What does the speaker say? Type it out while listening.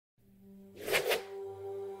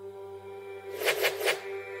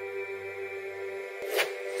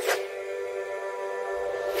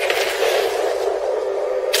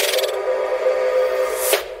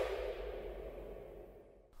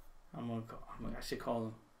my God, I should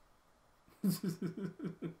call him.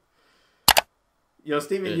 Yo,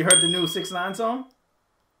 Steven, you heard the new 6ix9ine song?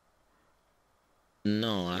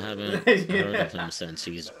 No, I haven't heard of him since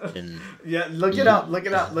he's been... Yeah, look it up, look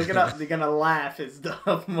it up, look it up. You're gonna laugh. It's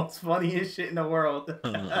the most funniest shit in the world.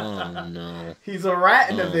 Oh, no. He's a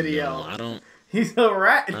rat in the video. No, I don't... He's a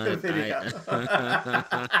rat in the video.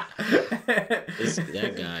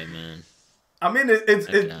 That guy, man. I mean,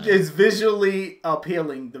 it's visually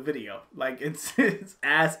appealing, the video. Like, it's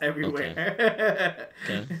ass everywhere.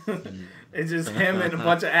 Okay. It's just him and a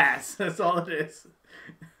bunch of ass. That's all it is.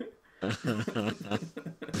 Oh,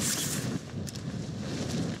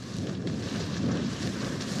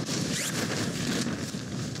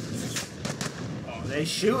 they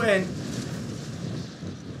shooting.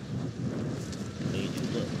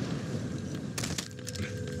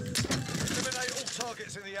 Eliminate all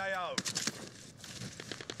targets in the AO.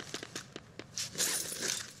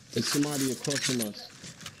 There's somebody across from us.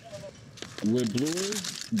 Where blue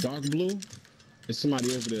is, dark blue, there's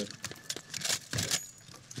somebody over there.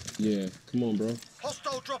 Yeah, come on, bro.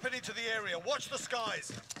 Hostile dropping into the area. Watch the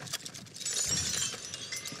skies.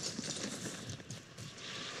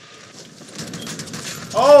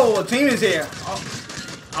 Oh, a team is here. Oh,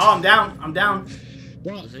 I'm down. I'm down.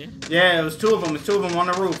 What? Yeah, it was two of them. It's two of them on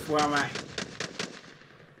the roof where I'm at.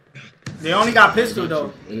 They only got pistols,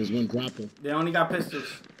 though. And there's one dropping. They only got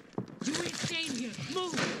pistols. You ain't staying here.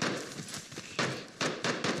 Move.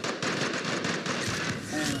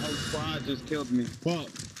 Man, the whole squad just killed me. Fuck.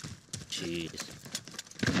 Jeez.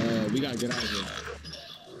 We gotta get out of here.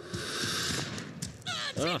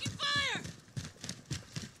 Fire!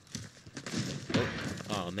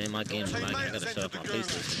 Oh man, my game's lagging. I gotta set up my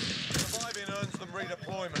pieces. Surviving earns them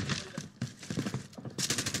redeployment.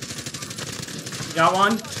 Got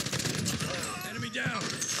one. Enemy down.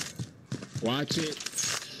 Watch it.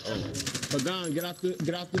 Oh. Pagan, get out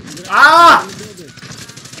the Ah! building.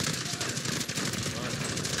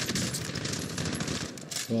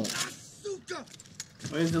 Oh.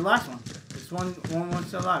 Where's the last one? There's one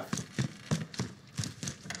still alive.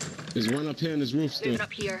 There's one up here in this roof still. Moving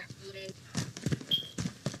up here.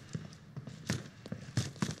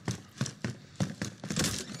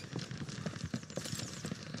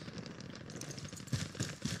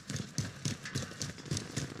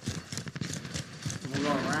 We'll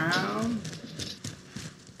go around.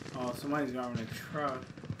 Oh, somebody's driving a truck.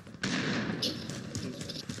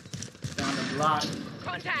 Down the block.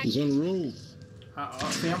 Contact. He's on the roof. Uh-oh,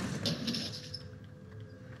 see him?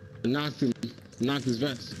 Knocked him. Knocked his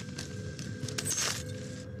vest.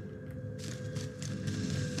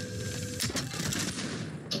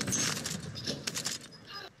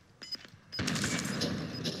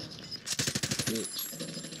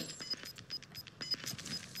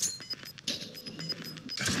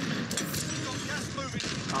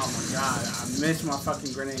 Oh my God, I missed my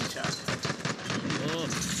fucking grenade shot. Oh.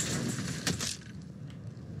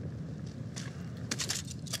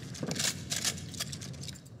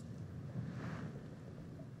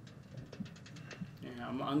 Yeah,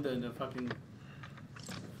 I'm under the fucking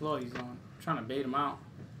floor he's on. I'm trying to bait him out.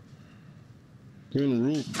 You're on the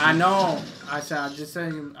roof. I know. I just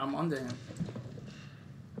said I'm under him.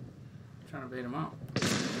 I'm trying to bait him out.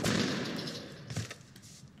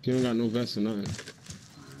 He don't got no vest or nothing.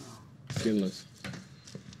 Skinless.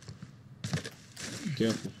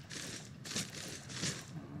 Careful.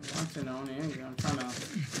 Watching the only angle. I'm trying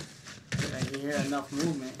to hear enough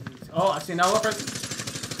movement. Oh, I see another person.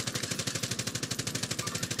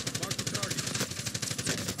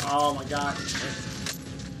 Oh my God.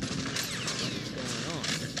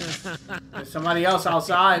 There's somebody else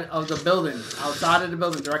outside of the building. Outside of the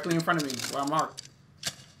building, directly in front of me, where I'm marked.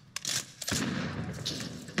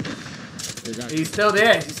 He's still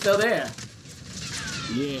there. He's still there.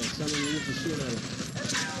 Yeah, someone needs to shoot at him.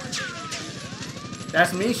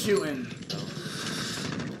 That's me shooting.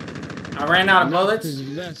 I ran out of bullets.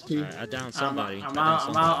 Right, I downed somebody. I'm out.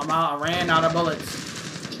 I ran out of bullets.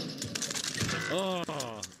 Oh,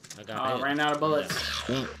 I got I ran out of bullets.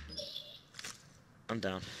 Yeah. I'm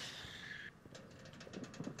down.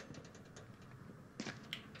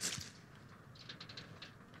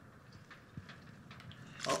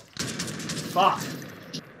 Oh, fuck.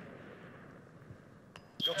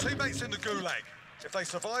 Your teammates in the gulag. If they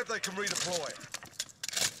survive, they can redeploy.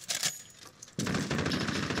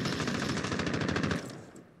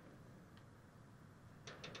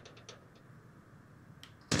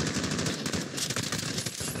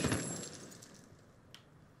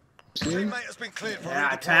 Teammate has been cleared for Yeah,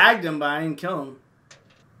 I redeployment. tagged him, but I didn't kill him.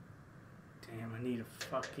 Damn, I need a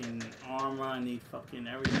fucking armor. I need fucking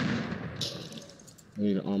everything. I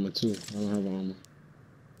need an armor too. I don't have armor.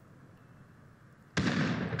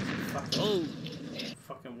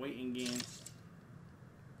 Fucking waiting game.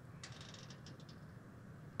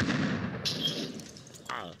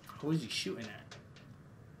 Who is he shooting at?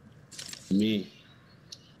 Me.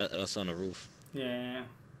 Us on the roof. Yeah.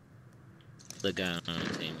 The guy on the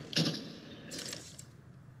team.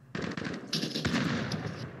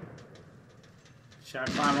 Should I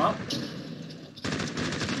climb up?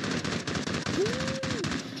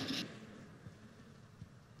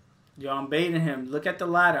 Yo, I'm baiting him. Look at the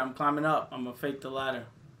ladder. I'm climbing up. I'm gonna fake the ladder.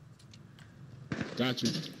 Got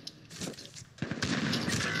you.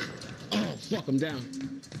 Oh, fuck, I'm down.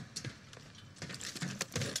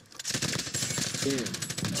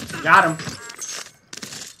 Damn. Got him.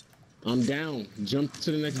 I'm down. Jump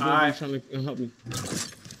to the next building. Alright. Trying to help me.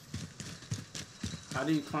 How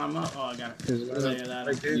do you climb up? Oh, I got it.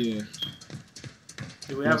 Right, yeah.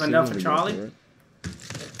 Do we have enough for Charlie? Right?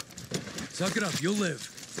 Suck it up. You'll live.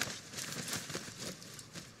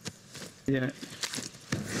 Yeah.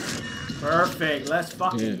 Perfect. Let's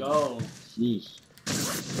fucking go. Jeez.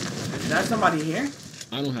 Is that somebody here?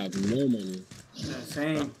 I don't have no money. Yeah,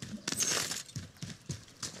 same.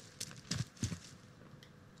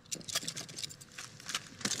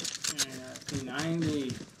 Yeah,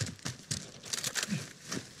 P90.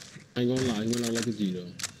 I ain't gonna lie, he went out like a G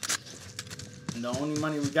though. And the only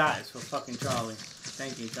money we got is for fucking Charlie.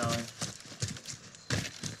 Thank you, Charlie.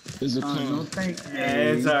 It's a No, thank you.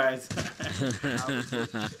 Yeah, it's alright.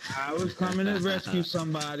 I was coming to rescue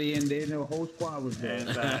somebody, and then the whole squad was there.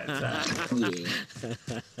 It's alright.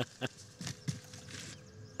 Yeah.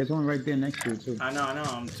 There's one right there next to you too. I know.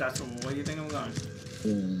 Where do you think I'm going?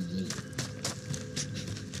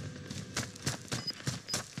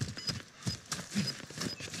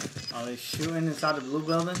 Oh, they're shooting inside the blue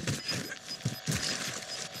building?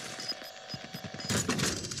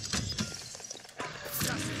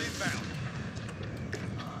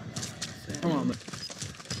 Come on, man.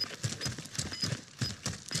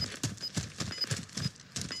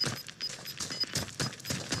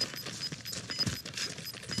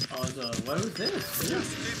 Oh, what is this?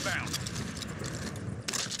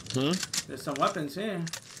 Huh? There's some weapons here.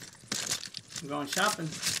 I'm going shopping.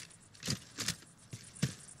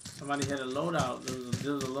 Somebody hit a loadout.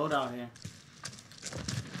 There was a loadout here.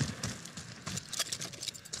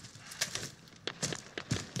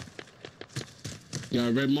 You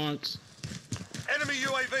got red marks? Enemy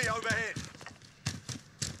UAV overhead.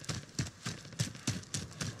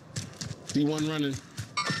 See one running.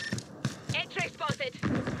 X-ray spotted.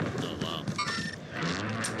 Oh wow.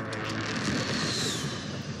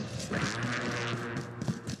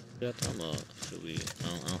 Yeah, should we? I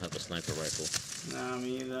don't have a sniper rifle. Nah,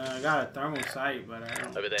 me either. I got a thermal sight, but I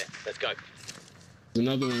don't. Over there. Let's go. There's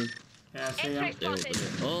another one. Yeah, I see him. X-ray spotted.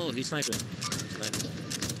 Oh, he's sniping.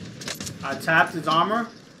 I tapped his armor.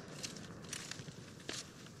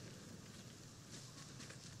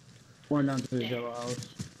 Going down to the yellow house.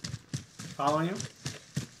 Following him.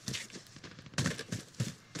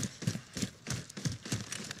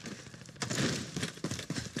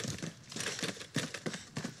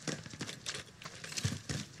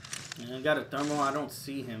 And I got a thermal. I don't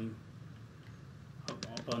see him up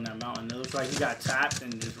on that mountain. It looks like he got tapped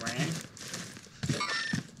and just ran.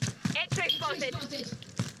 X-ray spotted.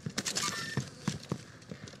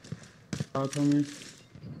 Out on me.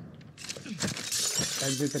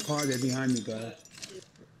 Exit the car. They're behind me, guys.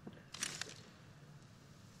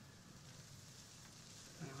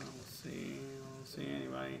 I don't see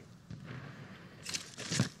anybody.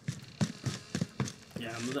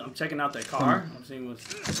 Yeah, I'm checking out their car. I'm seeing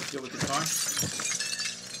what's good with the car.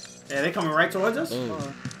 Yeah, they coming right towards us.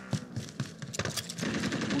 Oh.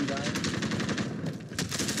 One guy.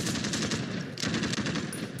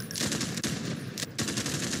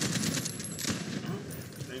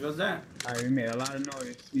 There goes that. Alright, we made a lot of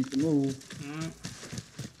noise. Need to move. Mm.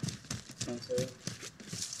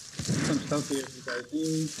 Some stuff here if you guys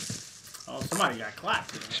need. Oh, somebody got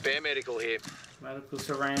clapped. Spare medical here. Medical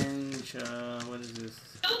syringe. What is this?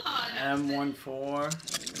 M14.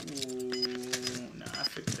 Ooh, nah, I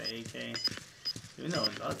fixed the AK. Even though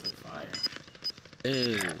it does with fire.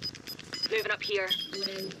 Ew. Moving up here.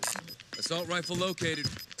 Assault rifle located.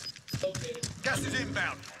 Gas is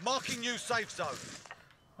inbound. Marking new safe zone.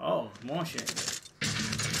 Oh, more shit.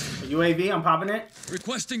 A UAV, I'm popping it.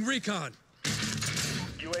 Requesting recon.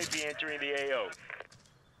 UAV entering the AO.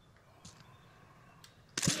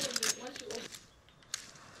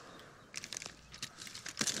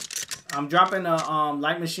 I'm dropping a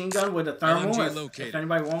light machine gun with a thermal. LMG If located.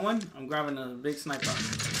 anybody want one, I'm grabbing a big sniper.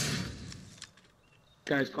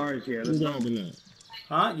 Guy's car is here. Who's Let's go. grabbing that?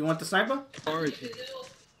 Huh? You want the sniper? Or is it?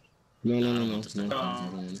 No.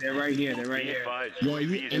 They're right here. They're right here. Yo,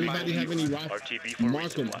 anybody have any rock? Mark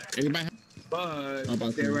them. Anybody have? But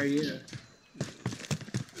they're right here.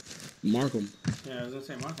 Mark them. Yeah, I was gonna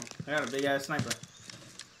say mark 'em. I got a big ass sniper.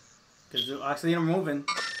 Cause I see them moving.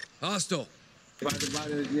 Hostile. Yeah,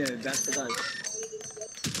 that's the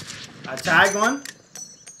guy. I tagged one.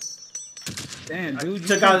 Damn, dude.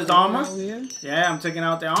 Took out his armor. Here? Yeah, I'm taking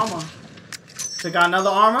out the armor. Took out another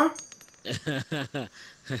armor.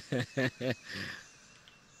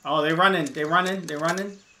 Oh, they running. They running. They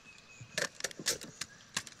running.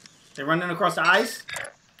 They running across the ice.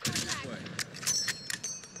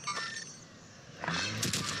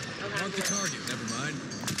 Mark the target. Never mind.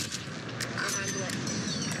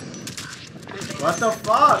 What the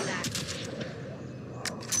fuck?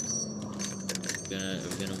 We're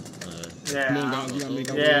gonna Yeah. Come on, guys, we gotta make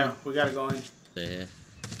our Yeah, way. we gotta go in. stay here.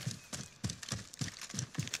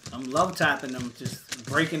 I'm love tapping them, just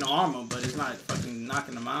breaking armor, but it's not fucking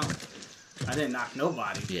knocking them out. I didn't knock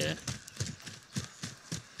nobody. Yeah.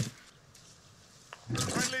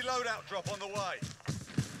 Friendly loadout drop on the way.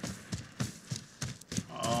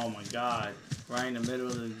 Oh my god. Right in the middle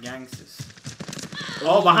of the gangsters.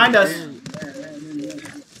 Oh, behind us.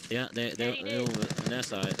 Yeah, they're over on that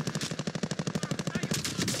side.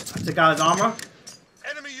 I took out his armor.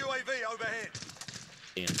 Enemy UAV overhead.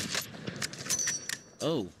 Damn.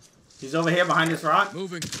 Oh. He's over here behind this rock.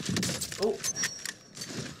 Moving. Oh.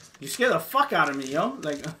 You scared the fuck out of me, yo.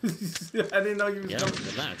 Like, I didn't know you was Yeah, coming.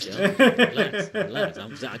 relax, yo. Relax.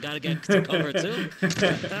 I gotta get to cover too.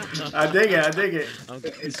 I dig it, I dig it. I'm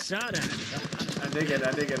getting shot at. I dig it,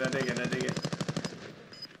 I dig it, I dig it, I dig it.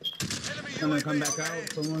 Enemy Someone UAV come back overhead.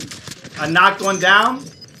 out. Someone. I knocked one down.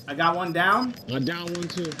 I got one down. I down one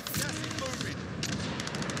too. Gas is moving.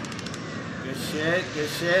 Good shit, good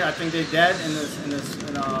shit. I think they're dead in this,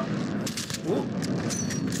 ooh.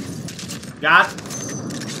 Got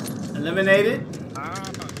eliminated. Ah,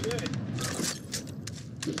 shit.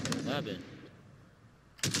 What happened?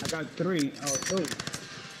 I got 3. Oh, 2.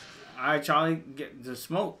 All right, Charlie, get the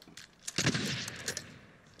smoke.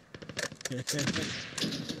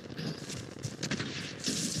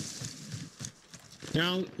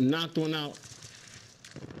 Down, knocked one out.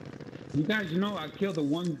 You guys know I killed the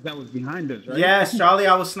one that was behind us, right? Yes, Charlie,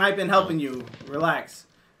 I was sniping, helping you. Relax.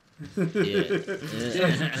 Yeah.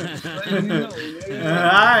 Letting you know, All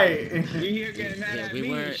yeah. right. You here getting mad Yeah, at we me?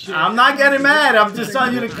 were- and shit. I'm not getting mad. I'm just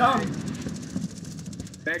telling you to come.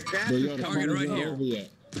 That gas But is yo, the coming Target right phone over. here. over yet.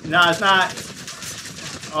 No, it's not.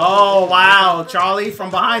 Oh, wow. Charlie, from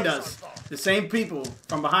behind us. The same people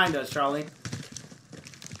from behind us, Charlie.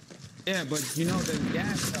 Yeah, but you know there's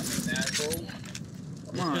gas coming, asshole.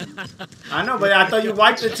 Come on. I know, but I thought you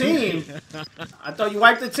wiped the team. I thought you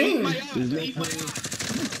wiped the team.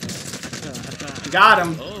 Got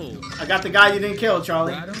him. Oh. I got the guy you didn't kill,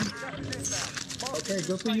 Charlie. Got him? Okay,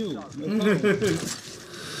 good for you.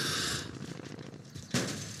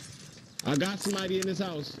 I got somebody in this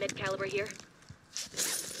house. Mid caliber here.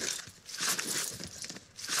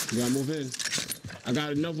 You gotta move in. I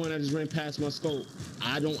got another one that just ran past my scope.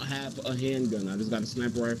 I don't have a handgun. I just got a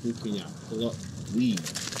sniper rifle. Can y'all pull up? Leave.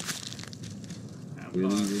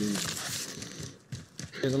 Really.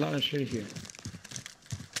 There's a lot of shit here.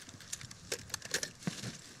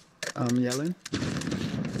 I'm yelling.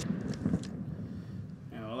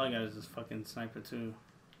 Yeah, all I got is this fucking sniper too.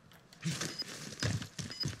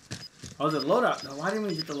 Oh, is it loadout? No, why didn't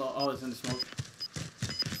we get the loadout? Oh, it's in the smoke.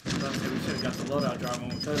 We should have got the loadout drop when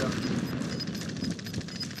we could have.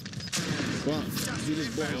 Well, he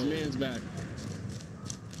just brought his man's back.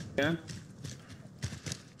 Yeah?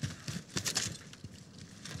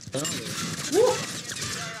 Woo!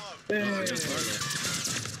 In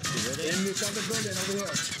this other building over here.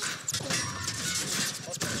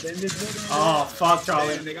 In this building over Oh, fuck, here.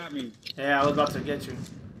 Charlie. Damn, they got me. Yeah, I was about to get you.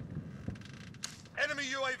 Enemy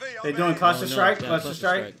UAV They overhead. doing cluster Oh, no. strike? Yeah, Cluster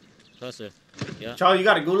strike? Cluster. Yeah. Charlie, you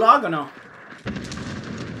got a gulag or no?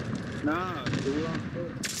 Nah, dude, I'm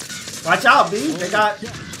good. Watch out, B. They got...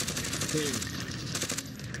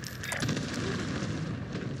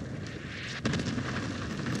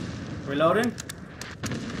 Reloading?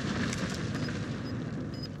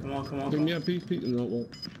 Come on, come on, Pick come me on. up, please. No, what?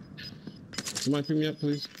 Somebody pick me up,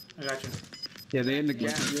 please. I got you. Yeah, they in the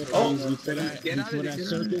gas. Oh. Before that, Get out of before there, that get out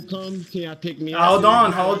circle of comes, can y'all pick me up? Hold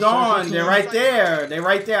on, hold on. They're right there. They're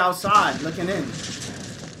right there outside, looking in.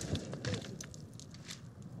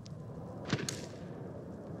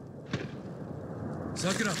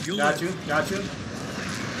 Suck it up. You'll Got live. you, got you.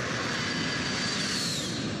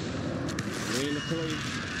 They in the play.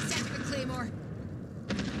 Second Claymore.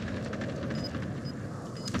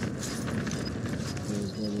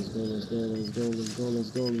 It's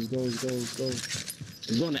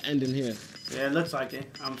going to end in here. Yeah, it looks like it.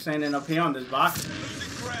 I'm standing up here on this box.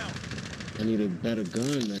 Losing ground. I need a better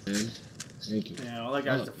gun, man. Thank you. Yeah, all I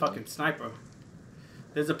got is a fucking sniper.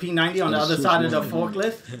 There's a P90 on the other side of the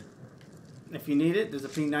forklift. If you need it, there's a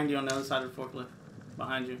P90 on the other side of the forklift.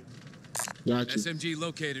 Behind you. Got you. SMG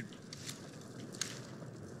located.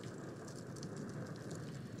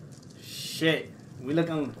 Shit. We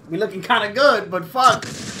looking kind of good, but fuck.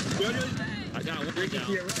 I got one down.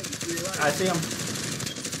 I see him.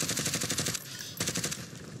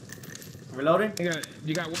 Reloading.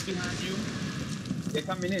 You got one behind you. They're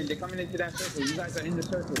coming in. They're coming into that circle. You guys are in the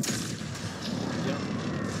circle.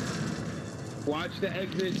 Watch the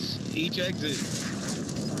exits. Each exit.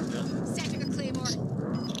 Setting a claymore.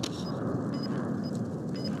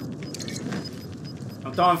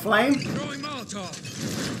 I'm throwing flame. Throwing Molotov.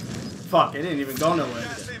 Fuck, it didn't even go nowhere.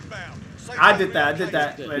 Gas inbound. Safe I did zone that.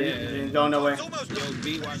 located. But it didn't go nowhere. It's almost Yo,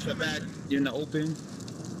 B, watch the back. You're in the open.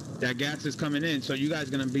 That gas is coming in, so you guys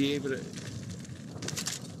gonna be able to.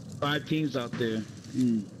 5 teams out there.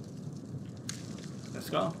 Let's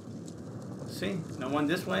go. Let's see. No one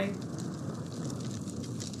this way.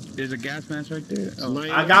 There's a gas mask right there. Oh.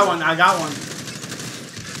 I got one.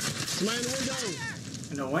 Somebody in the window.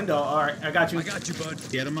 In the window. All right, I got you. I got you, bud.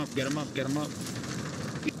 Get him up.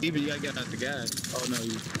 Even you gotta get out the gas. Oh no,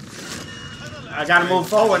 you. I gotta move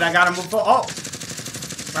forward. Oh,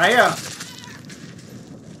 right here.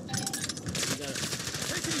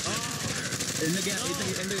 In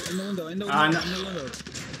the window. In the window.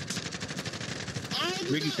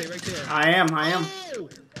 Ricky, stay right there. I am.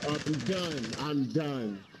 Oh, I'm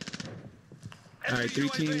done. All right, 3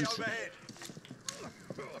 UAV teams. overhead.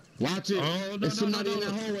 Watch it. Oh, no, There's somebody in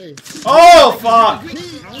the hallway. Oh fuck!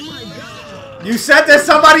 Oh my god. You said there's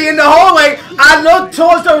somebody in the hallway. I looked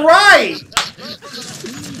towards the right. I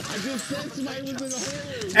just said somebody was in the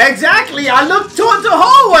hallway. Exactly. I looked towards the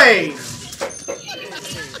hallway.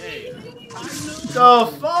 The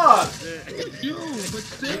fuck?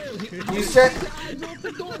 You said.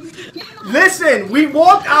 Listen,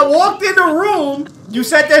 I walked in the room. You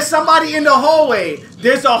said there's somebody in the hallway.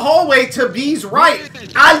 There's a hallway to B's right.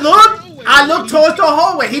 I looked towards the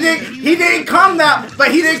hallway. He didn't come now,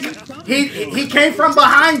 but he came from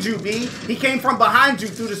behind you, B. He came from behind you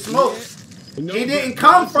through the smoke. No, He didn't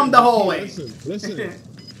come from the hallway. Listen.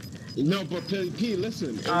 No, but P,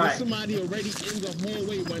 listen. It was somebody already in the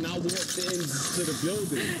hallway when I walked into the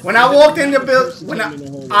building. When I walked in the building,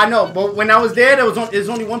 I know, but when I was there, there's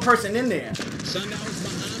only one person in there. Son, that was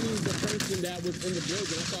behind me, the person that was in the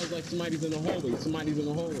building. I thought it was like somebody's in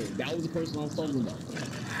the hallway. That was the person I was talking about.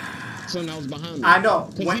 Son, that was behind me. I know.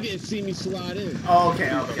 Because he didn't see me slide in. Oh,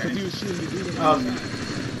 okay. Because he was shooting the dude. Okay.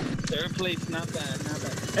 Third place, not bad.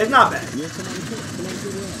 It's not bad. Yeah, somebody put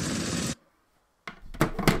it up.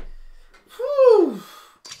 Whew.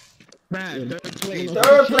 Man,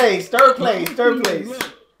 Third place.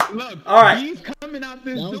 Look. All right. He's coming out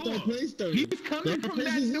this door. He's coming from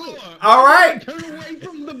that door. All right. Turn away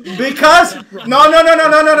from the door. Because no.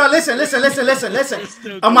 Listen. Listen.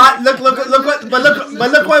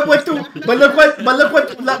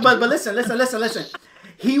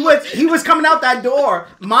 He was coming out that door.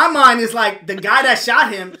 My mind is like the guy that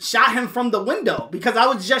shot him from the window because I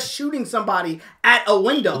was just shooting somebody at a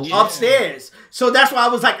window upstairs. So that's why I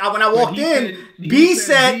was like, when I walked in, B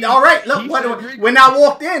said, all right, look, when I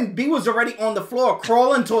walked in, B was already on the floor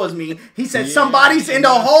crawling towards me. He said, somebody's in the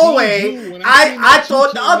hallway. I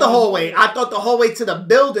thought the other hallway. I thought the hallway to the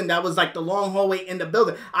building that was like the long hallway in the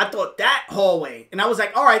building. I thought that hallway. And I was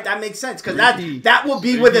like, all right, that makes sense because that would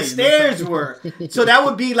be where the stairs were. So that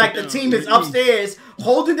would be like the team is upstairs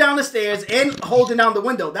holding down the stairs and holding down the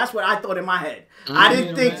window. That's what I thought in my head. I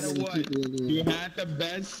didn't think. You had the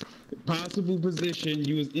best possible position.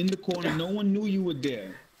 You was in the corner. No one knew you were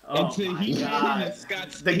there. Until he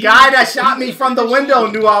the guy that shot me from the window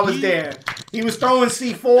knew I was there. He was throwing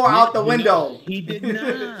C4 out the window. He did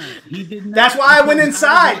not. That's why I went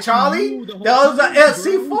inside, Charlie. There was a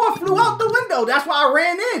C4 flew out the window. That's why I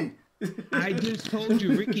ran in. I just told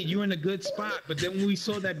you, Ricky, you're in a good spot. But then when we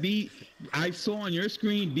saw that B, I saw on your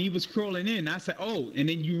screen B was crawling in. I said, oh, and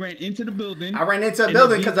then you ran into the building. I ran into the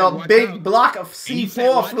building because a big block of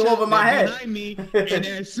C4 flew over my head. Behind me, and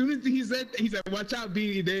as soon as he said, watch out,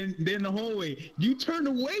 B, then in the hallway. You turned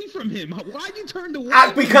away from him. Why'd you turn away?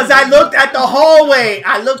 Because I looked at the hallway.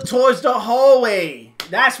 I looked towards the hallway.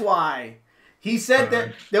 That's why. He said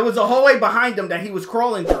that there was a hallway behind him that he was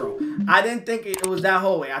crawling through. I didn't think it was that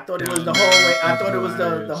hallway. I thought it was the hallway. I thought it was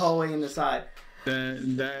the hallway in the side.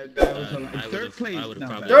 That was I third place. would've No,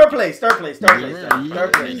 probably- Third place. Third Yeah,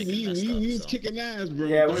 place. we was kicking ass, bro.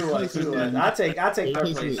 Yeah, we Third was. place We is- was. I take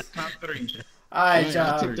third place. top 3. All right, I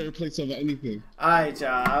y'all. take third place over anything. All right, y'all.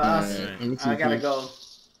 I gotta go.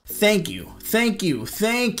 Thank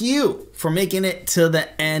you for making it to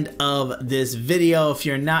the end of this video. If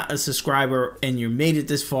you're not a subscriber and you made it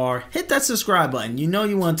this far, hit that subscribe button. You know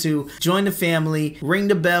you want to join the family, ring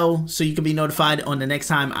the bell so you can be notified on the next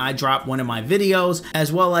time I drop one of my videos,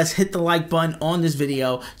 as well as hit the like button on this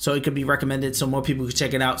video so it could be recommended so more people can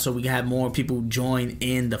check it out, so we can have more people join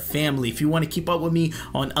in the family. If you want to keep up with me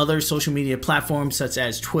on other social media platforms such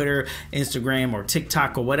as Twitter, Instagram, or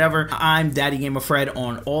TikTok or whatever, I'm DaddyGamerFred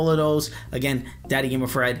on all of those. Again,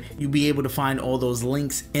 DaddyGamerFred. You'll be able to find all those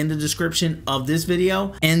links in the description of this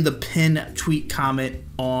video and the pinned tweet comment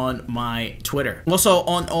on my Twitter. Also,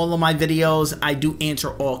 on all of my videos, I do answer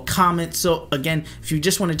all comments. So again, if you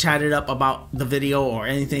just want to chat it up about the video or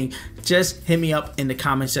anything, just hit me up in the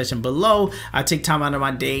comment section below. I take time out of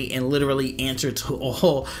my day and literally answer to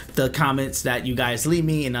all the comments that you guys leave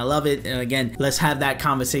me, and I love it. And again, let's have that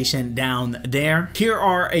conversation down there. Here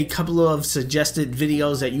are a couple of suggested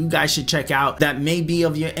videos that you guys should check out that may be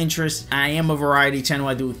of your interest. I am a variety channel.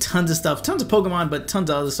 I do tons of stuff, tons of Pokemon, but tons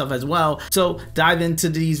of other stuff as well. So dive into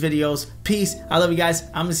these videos. Peace. I love you guys.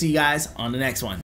 I'm gonna see you guys on the next one.